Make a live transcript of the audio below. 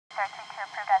to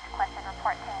approved as requested.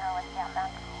 Report to Norwest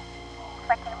outbound.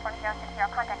 Select uniform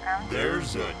 060 contact ground.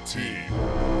 There's a team.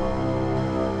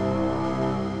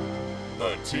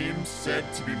 A team said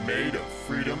to be made of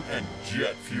freedom and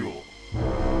jet fuel.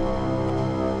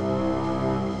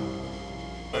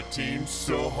 A team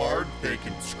so hard they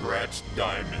can scratch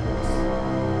diamonds.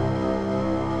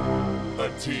 A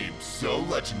team so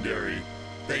legendary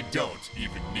they don't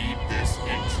even need this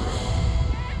intro.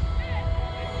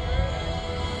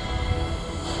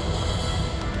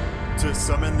 To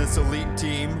summon this elite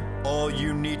team, all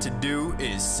you need to do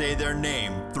is say their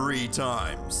name 3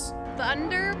 times.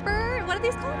 Thunderbird? What are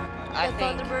these called? The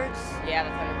Thunderbirds. Yeah,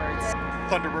 the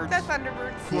Thunderbirds. Thunderbirds. The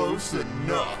Thunderbirds. Close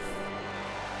enough.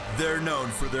 They're known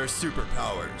for their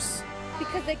superpowers.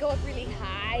 Because they go up really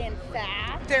high and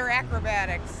fast. Their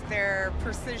acrobatics, their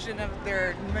precision of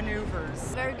their maneuvers.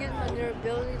 Very good on their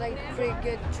ability, like pretty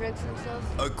good tricks and stuff.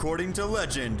 According to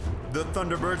legend, the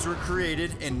Thunderbirds were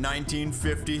created in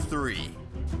 1953.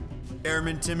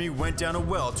 Airman Timmy went down a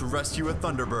well to rescue a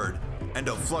Thunderbird, and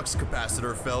a flux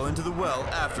capacitor fell into the well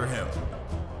after him.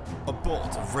 A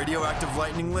bolt of radioactive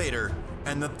lightning later,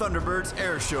 and the Thunderbirds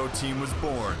air show team was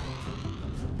born.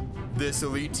 This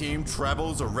elite team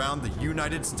travels around the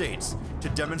United States to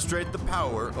demonstrate the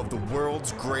power of the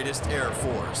world's greatest air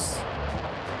force.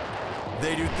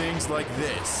 They do things like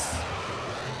this,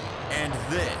 and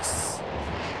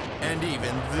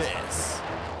even this.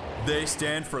 They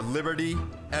stand for liberty,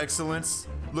 excellence,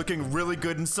 looking really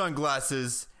good in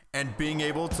sunglasses, and being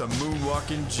able to moonwalk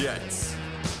in jets.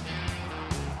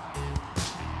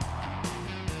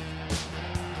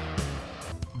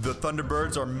 The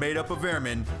Thunderbirds are made up of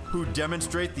airmen who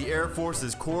demonstrate the Air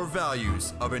Force's core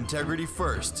values of integrity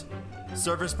first,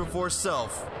 service before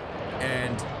self,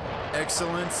 and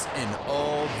excellence in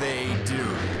all they do.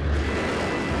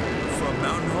 From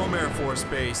Mountain Home Air Force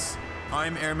Base,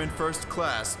 I'm Airman First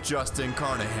Class Justin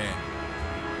Carnahan.